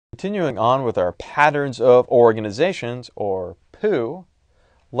Continuing on with our patterns of organizations, or POO,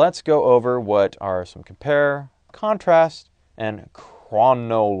 let's go over what are some compare, contrast, and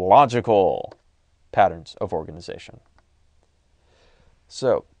chronological patterns of organization.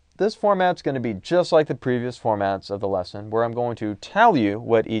 So this format's going to be just like the previous formats of the lesson, where I'm going to tell you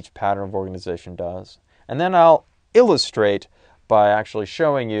what each pattern of organization does, and then I'll illustrate by actually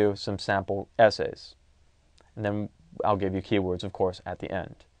showing you some sample essays. And then I'll give you keywords, of course, at the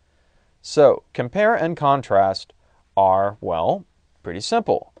end. So, compare and contrast are, well, pretty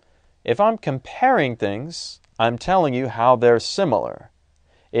simple. If I'm comparing things, I'm telling you how they're similar.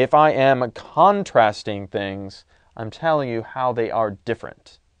 If I am contrasting things, I'm telling you how they are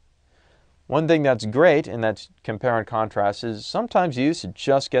different. One thing that's great in that compare and contrast is sometimes used to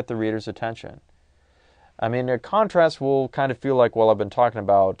just get the reader's attention. I mean, a contrast will kind of feel like, well, I've been talking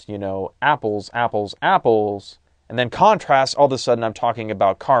about, apples, apples, apples. And then contrast, all of a sudden I'm talking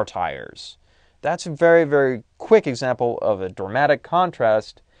about car tires. That's a very, very quick example of a dramatic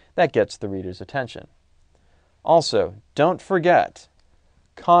contrast that gets the reader's attention. Also, don't forget,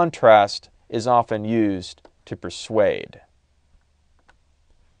 contrast is often used to persuade.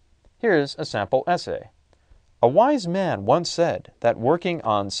 Here's a sample essay. A wise man once said that working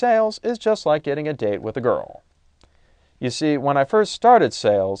on sales is just like getting a date with a girl. You see, when I first started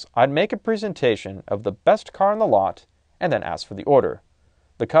sales, I'd make a presentation of the best car in the lot and then ask for the order.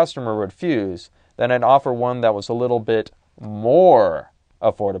 The customer would refuse, then I'd offer one that was a little bit more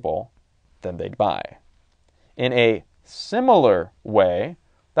affordable than they'd buy. In a similar way,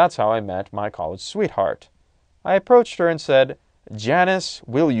 that's how I met my college sweetheart. I approached her and said, "Janice,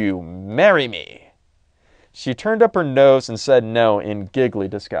 will you marry me?" She turned up her nose and said no in giggly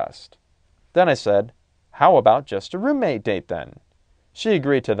disgust. Then I said, "How about just a roommate date then?" She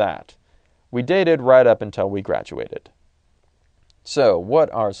agreed to that. We dated right up until we graduated. So, what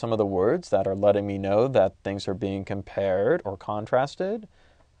are some of the words that are letting me know that things are being compared or contrasted?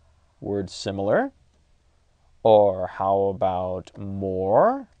 Word similar. Or how about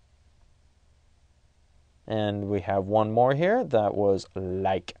more? And we have one more here that was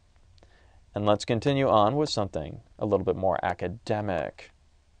like. And let's continue on with something a little bit more academic.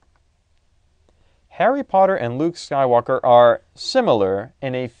 Harry Potter and Luke Skywalker are similar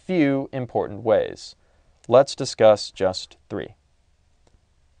in a few important ways. Let's discuss just 3.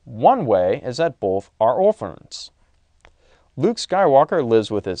 One way is that both are orphans. Luke Skywalker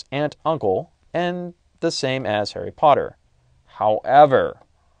lives with his aunt-uncle, and the same as Harry Potter. However,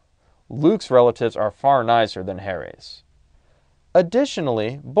 Luke's relatives are far nicer than Harry's.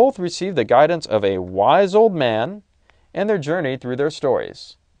 Additionally, both receive the guidance of a wise old man and their journey through their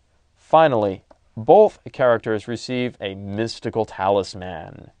stories. Finally, both characters receive a mystical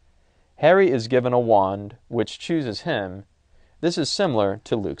talisman. Harry is given a wand, which chooses him. This is similar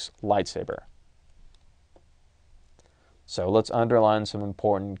to Luke's lightsaber. So let's underline some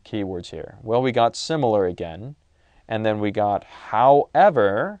important keywords here. Well, we got similar again, and then we got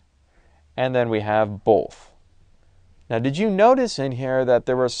however, and then we have both. Now, did you notice in here that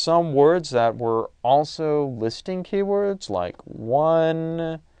there were some words that were also listing keywords, like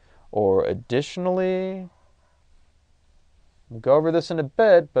one, or additionally? We'll go over this in a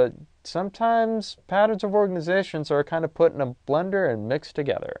bit, but sometimes patterns of organizations are kind of put in a blender and mixed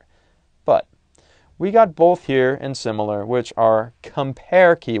together. But we got both here and similar, which are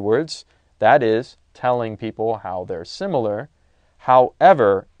compare keywords. That is, telling people how they're similar.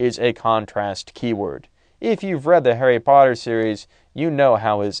 However is a contrast keyword. If you've read the Harry Potter series, you know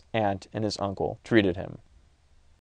how his aunt and his uncle treated him.